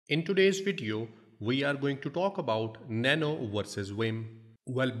In today's video, we are going to talk about Nano versus Vim.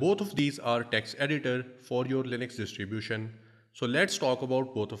 Well, both of these are text editor for your Linux distribution. So let's talk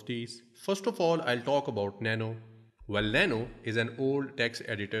about both of these. First of all, I'll talk about Nano. Well, Nano is an old text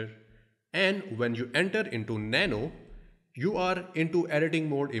editor. And when you enter into Nano, you are into editing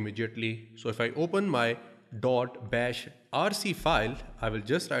mode immediately. So if I open my .bash rc file, I will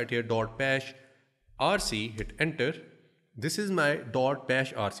just write here .bash rc, hit enter. This is my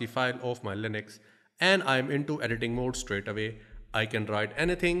 .bash rc file of my Linux and I'm into editing mode straight away. I can write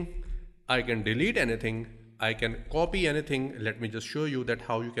anything, I can delete anything, I can copy anything. Let me just show you that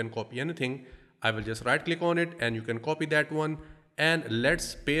how you can copy anything. I will just right click on it and you can copy that one and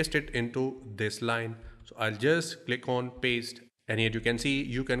let's paste it into this line. So I'll just click on paste and here you can see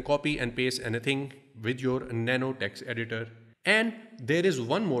you can copy and paste anything with your Nano text editor. And there is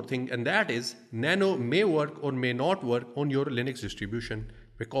one more thing, and that is Nano may work or may not work on your Linux distribution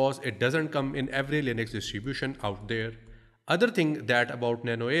because it doesn't come in every Linux distribution out there. Other thing that about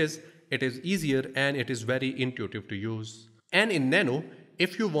Nano is it is easier and it is very intuitive to use. And in Nano,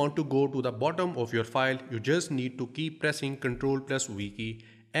 if you want to go to the bottom of your file, you just need to keep pressing Ctrl+V key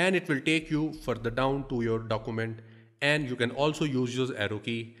and it will take you further down to your document, and you can also use your arrow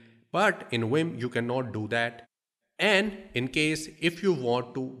key. But in Vim, you cannot do that. And in case if you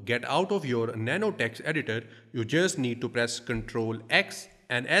want to get out of your Nano text editor, you just need to press Ctrl X,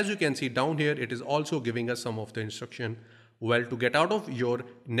 and as you can see down here, it is also giving us some of the instruction. Well, to get out of your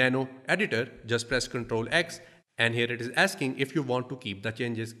Nano editor, just press Ctrl X, and here it is asking if you want to keep the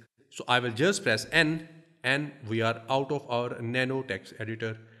changes. So I will just press N and we are out of our Nano text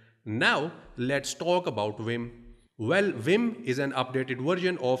editor. Now let's talk about Vim. Well, Vim is an updated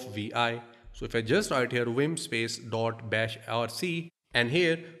version of VI. So if I just write here vim space .bash rc, and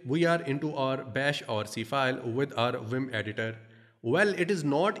here we are into our bash rc file with our Vim editor. Well, it is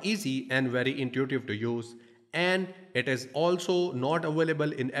not easy and very intuitive to use, and it is also not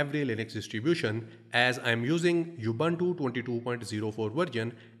available in every Linux distribution as I am using Ubuntu 22.04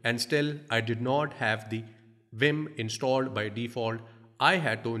 version and still I did not have the Vim installed by default. I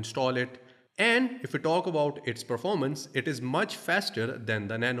had to install it, and if we talk about its performance, it is much faster than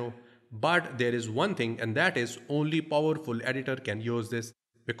the Nano. But there is one thing, and that is only powerful editor can use this,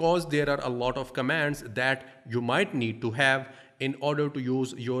 because there are a lot of commands that you might need to have in order to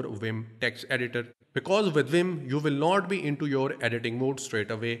use your Vim text editor. Because with Vim, you will not be into your editing mode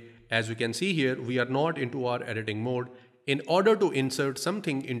straight away. As you can see here, we are not into our editing mode. In order to insert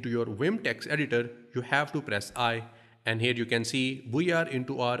something into your Vim text editor, you have to press I. And here you can see we are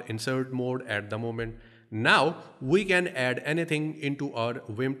into our insert mode at the moment. Now we can add anything into our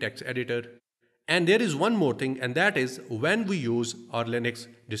Vim text editor. And there is one more thing, and that is when we use our Linux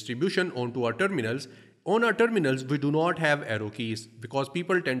distribution onto our terminals, on our terminals we do not have arrow keys because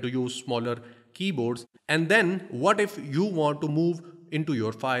people tend to use smaller keyboards. And then what if you want to move into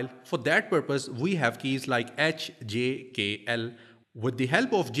your file? For that purpose we have keys like H, J, K, L. With the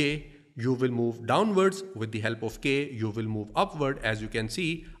help of J, you will move downwards. With the help of K, you will move upward. As you can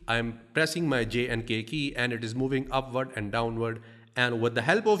see, I am pressing my J and K key and it is moving upward and downward. And with the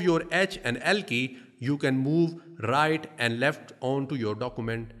help of your H and L key, you can move right and left onto your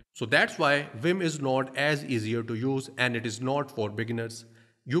document. So that's why Vim is not as easier to use and it is not for beginners.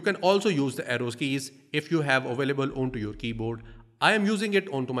 You can also use the arrows keys if you have available onto your keyboard. I am using it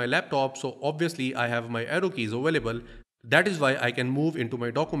onto my laptop, so obviously I have my arrow keys available. That is why I can move into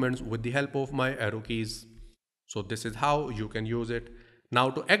my documents with the help of my arrow keys. So this is how you can use it. Now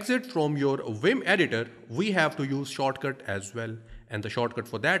to exit from your Vim editor, we have to use shortcut as well. And the shortcut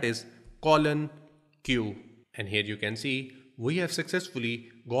for that is :Q. And here you can see we have successfully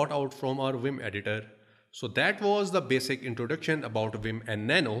got out from our Vim editor. So that was the basic introduction about Vim and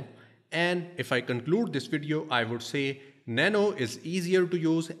Nano. And if I conclude this video, I would say Nano is easier to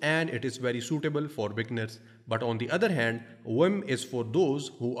use and it is very suitable for beginners. But on the other hand, Vim is for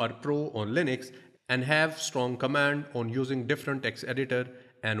those who are pro on Linux and have strong command on using different text editor,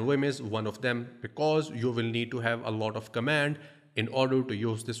 and Vim is one of them because you will need to have a lot of command in order to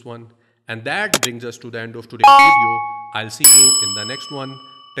use this one. And that brings us to the end of today's video. I'll see you in the next one.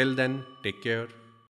 Till then, take care.